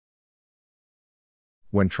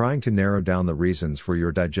When trying to narrow down the reasons for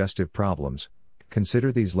your digestive problems,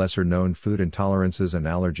 consider these lesser-known food intolerances and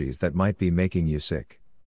allergies that might be making you sick.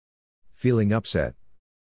 Feeling upset.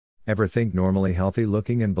 Ever think normally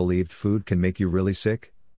healthy-looking and believed food can make you really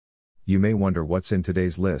sick? You may wonder what's in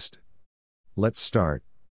today's list. Let's start.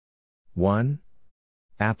 1.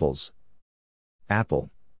 Apples. Apple.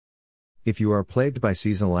 If you are plagued by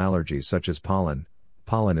seasonal allergies such as pollen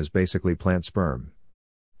is basically plant sperm.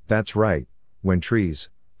 That's right, when trees,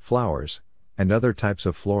 flowers, and other types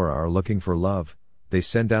of flora are looking for love, they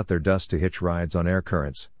send out their dust to hitch rides on air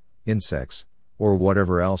currents, insects, or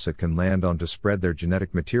whatever else it can land on to spread their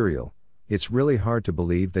genetic material. It's really hard to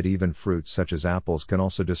believe that even fruits such as apples can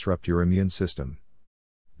also disrupt your immune system.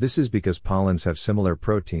 This is because pollens have similar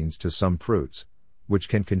proteins to some fruits, which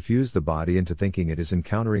can confuse the body into thinking it is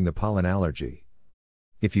encountering the pollen allergy.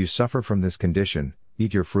 If you suffer from this condition,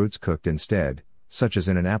 eat your fruits cooked instead, such as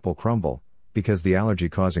in an apple crumble, because the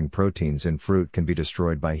allergy-causing proteins in fruit can be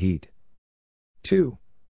destroyed by heat. 2.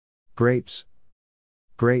 Grapes.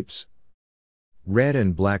 Grapes. Red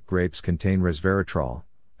and black grapes contain resveratrol,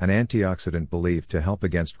 an antioxidant believed to help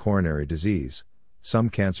against coronary disease, some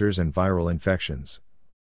cancers and viral infections.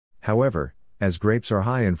 However, as grapes are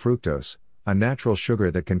high in fructose, a natural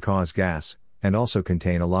sugar that can cause gas, and also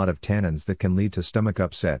contain a lot of tannins that can lead to stomach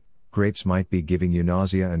upset, grapes might be giving you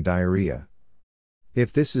nausea and diarrhea.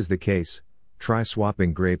 If this is the case, try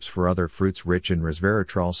swapping grapes for other fruits rich in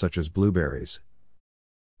resveratrol such as blueberries.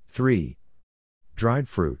 3. Dried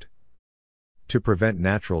fruit. To prevent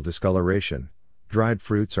natural discoloration, dried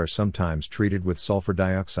fruits are sometimes treated with sulfur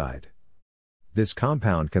dioxide. This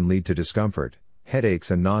compound can lead to discomfort,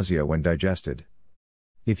 headaches and nausea when digested.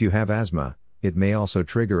 If you have asthma, it may also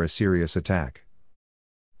trigger a serious attack.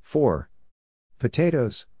 4.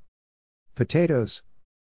 Potatoes. Potatoes.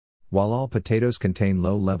 While all potatoes contain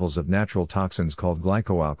low levels of natural toxins called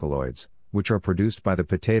glycoalkaloids, which are produced by the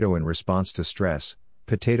potato in response to stress,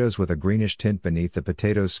 potatoes with a greenish tint beneath the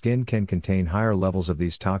potato's skin can contain higher levels of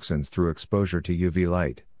these toxins through exposure to UV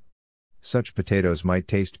light. Such potatoes might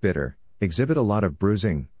taste bitter, exhibit a lot of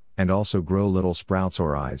bruising, and also grow little sprouts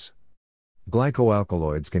or eyes.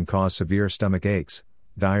 Glycoalkaloids can cause severe stomach aches,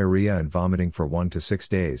 diarrhea and vomiting for 1 to 6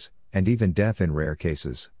 days, and even death in rare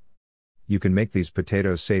cases. You can make these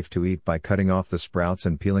potatoes safe to eat by cutting off the sprouts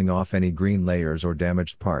and peeling off any green layers or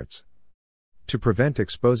damaged parts. To prevent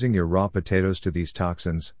exposing your raw potatoes to these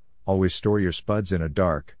toxins, always store your spuds in a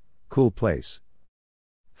dark, cool place.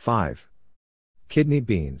 5. Kidney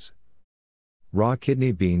beans. Raw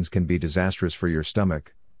kidney beans can be disastrous for your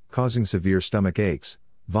stomach, causing severe stomach aches,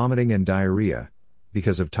 vomiting and diarrhea,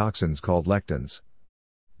 because of toxins called lectins.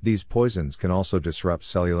 These poisons can also disrupt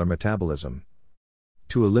cellular metabolism.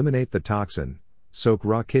 To eliminate the toxin, soak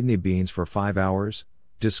raw kidney beans for 5 hours,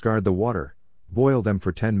 discard the water, boil them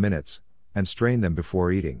for 10 minutes, and strain them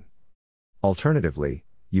before eating. Alternatively,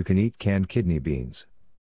 you can eat canned kidney beans.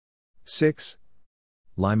 6.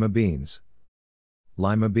 Lima beans.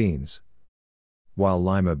 Lima beans. While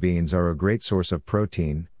lima beans are a great source of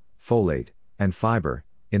protein, folate, and fiber,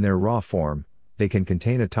 in their raw form, they can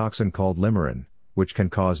contain a toxin called limarin, which can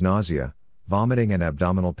cause nausea, vomiting and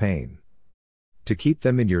abdominal pain. To keep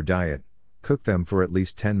them in your diet, cook them for at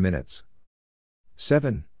least 10 minutes.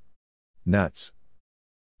 7. Nuts.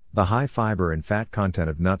 The high fiber and fat content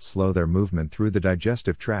of nuts slow their movement through the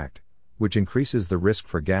digestive tract, which increases the risk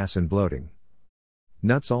for gas and bloating.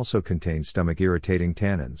 Nuts also contain stomach-irritating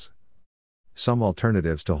tannins. Some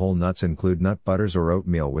alternatives to whole nuts include nut butters or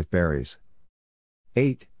oatmeal with berries.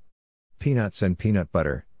 8. Peanuts and peanut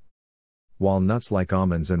butter. While nuts like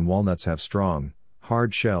almonds and walnuts have strong,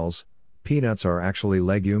 hard shells, peanuts are actually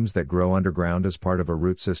legumes that grow underground as part of a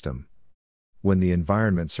root system. When the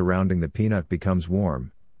environment surrounding the peanut becomes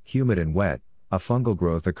warm, humid and wet, a fungal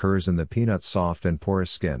growth occurs in the peanut's soft and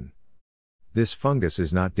porous skin. This fungus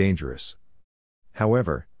is not dangerous.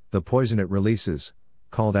 However, the poison it releases,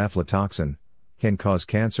 called aflatoxin, can cause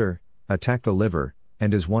cancer, attack the liver,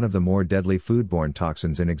 and is one of the more deadly foodborne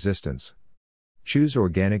toxins in existence. Choose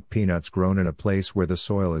organic peanuts grown in a place where the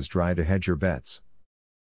soil is dry to hedge your bets.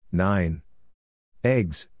 9.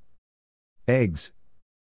 Eggs. Eggs.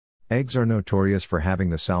 Eggs are notorious for having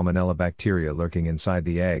the salmonella bacteria lurking inside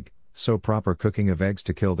the egg, so proper cooking of eggs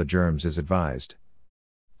to kill the germs is advised.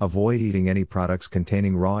 Avoid eating any products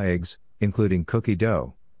containing raw eggs, including cookie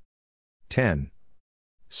dough. 10.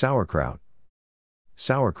 Sauerkraut.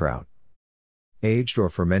 Sauerkraut. Aged or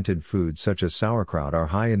fermented foods such as sauerkraut are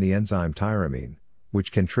high in the enzyme tyramine,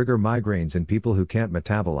 which can trigger migraines in people who can't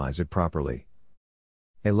metabolize it properly.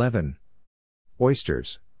 11.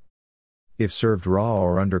 Oysters. If served raw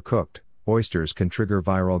or undercooked, oysters can trigger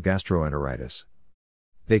viral gastroenteritis.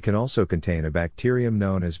 They can also contain a bacterium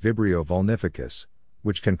known as Vibrio vulnificus,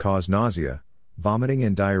 which can cause nausea, vomiting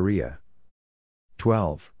and diarrhea.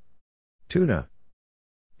 12. Tuna.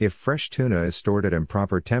 If fresh tuna is stored at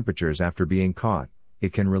improper temperatures after being caught,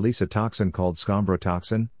 it can release a toxin called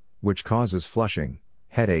scombrotoxin, which causes flushing,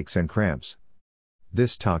 headaches and cramps.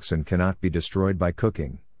 This toxin cannot be destroyed by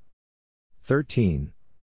cooking. 13.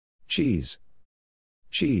 Cheese.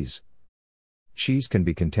 Cheese. Cheese can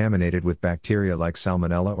be contaminated with bacteria like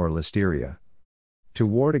Salmonella or Listeria. To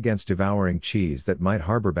ward against devouring cheese that might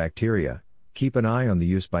harbor bacteria, keep an eye on the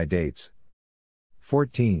use-by dates.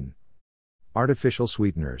 14. Artificial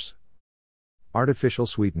sweeteners. Artificial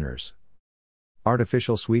sweeteners.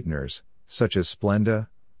 Artificial sweeteners, such as Splenda,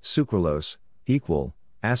 sucralose, equal,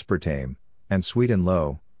 aspartame, and sweet and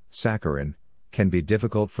low, saccharin, can be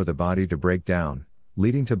difficult for the body to break down,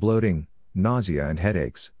 leading to bloating, nausea and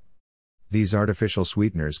headaches. These artificial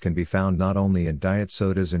sweeteners can be found not only in diet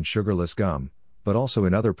sodas and sugarless gum, but also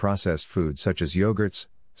in other processed foods such as yogurts,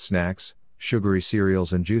 snacks, sugary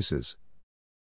cereals and juices.